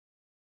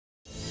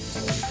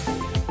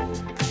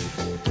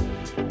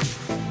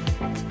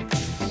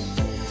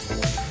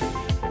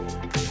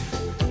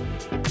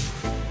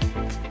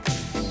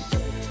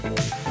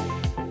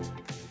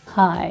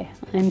Hi,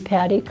 I'm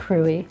Patty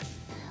Cruey.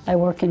 I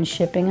work in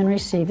shipping and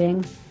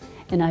receiving,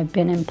 and I've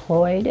been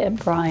employed at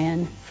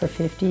Bryan for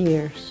 50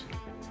 years.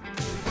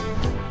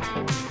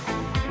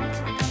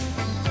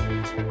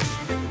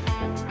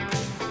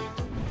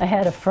 I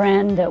had a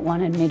friend that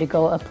wanted me to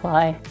go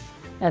apply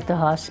at the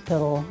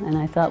hospital, and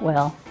I thought,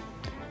 well,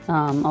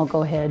 I'll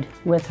go ahead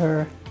with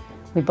her.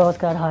 We both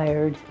got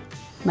hired.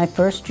 My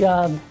first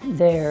job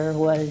there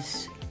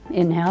was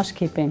in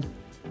housekeeping.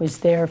 Was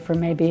there for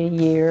maybe a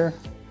year,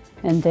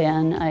 and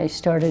then I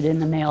started in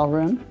the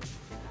mailroom.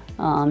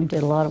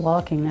 Did a lot of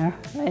walking there,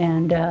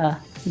 and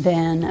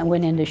then I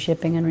went into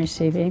shipping and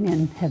receiving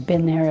and have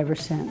been there ever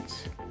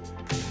since.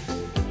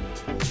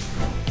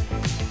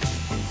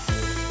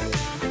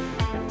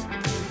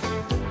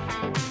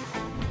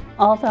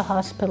 All the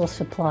hospital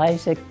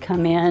supplies that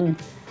come in,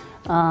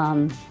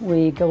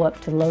 we go up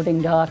to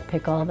loading dock,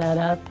 pick all that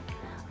up.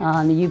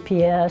 The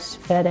UPS,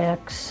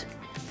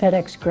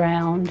 FedEx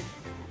ground,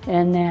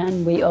 and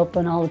then we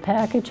open all the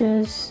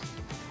packages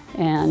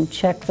and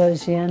check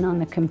those in on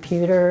the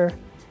computer.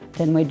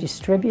 Then we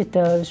distribute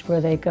those where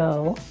they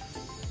go.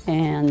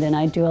 And then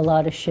I do a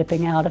lot of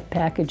shipping out of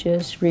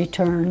packages,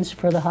 returns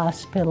for the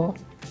hospital.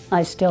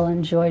 I still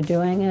enjoy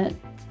doing it.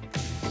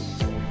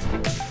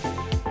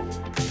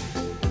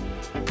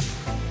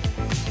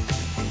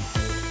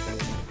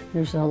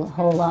 There's a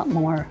whole lot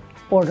more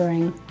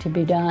ordering to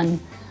be done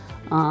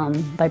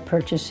by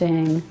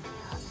purchasing,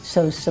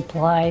 so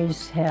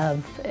supplies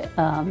have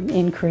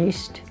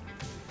increased.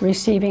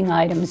 Receiving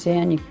items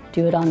in, you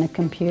do it on the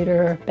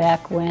computer.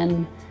 Back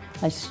when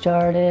I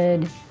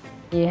started,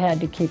 you had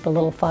to keep a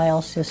little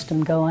file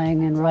system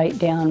going and write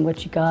down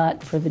what you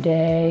got for the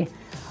day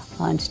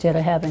instead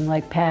of having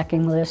like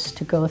packing lists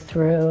to go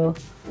through.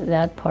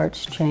 That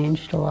part's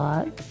changed a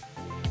lot.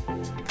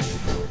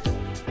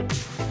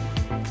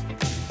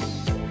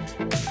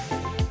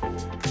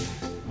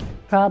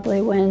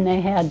 Probably when they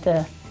had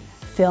the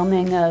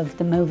filming of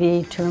the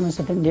movie Terms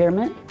of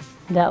Endearment.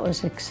 That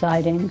was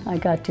exciting. I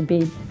got to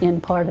be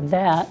in part of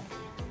that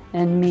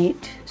and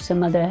meet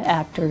some of the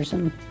actors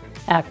and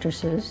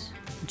actresses,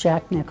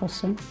 Jack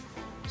Nicholson.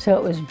 So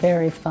it was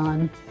very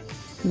fun.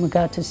 And we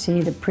got to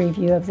see the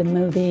preview of the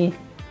movie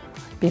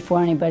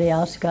before anybody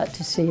else got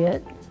to see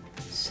it.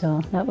 So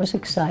that was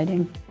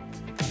exciting.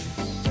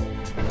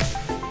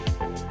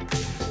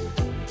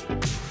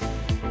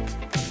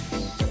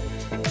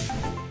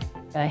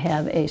 I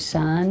have a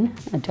son,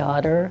 a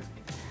daughter,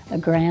 a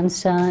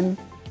grandson,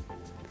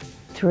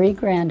 3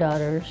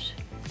 granddaughters,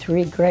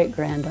 3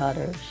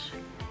 great-granddaughters,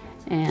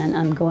 and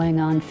I'm going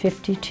on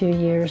 52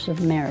 years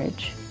of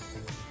marriage.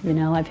 You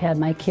know, I've had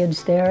my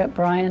kids there at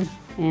Bryan,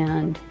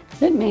 and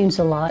it means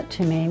a lot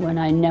to me when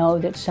I know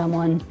that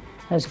someone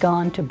has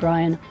gone to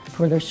Bryan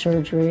for their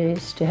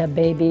surgeries, to have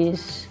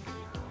babies,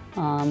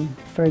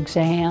 for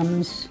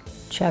exams,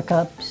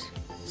 checkups,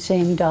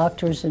 seeing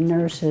doctors and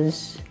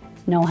nurses,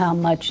 know how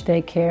much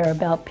they care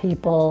about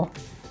people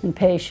and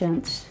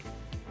patients.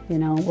 You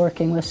know,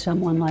 working with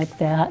someone like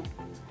that,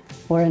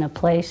 or in a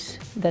place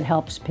that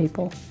helps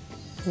people.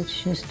 It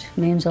just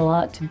means a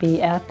lot to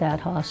be at that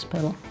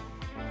hospital.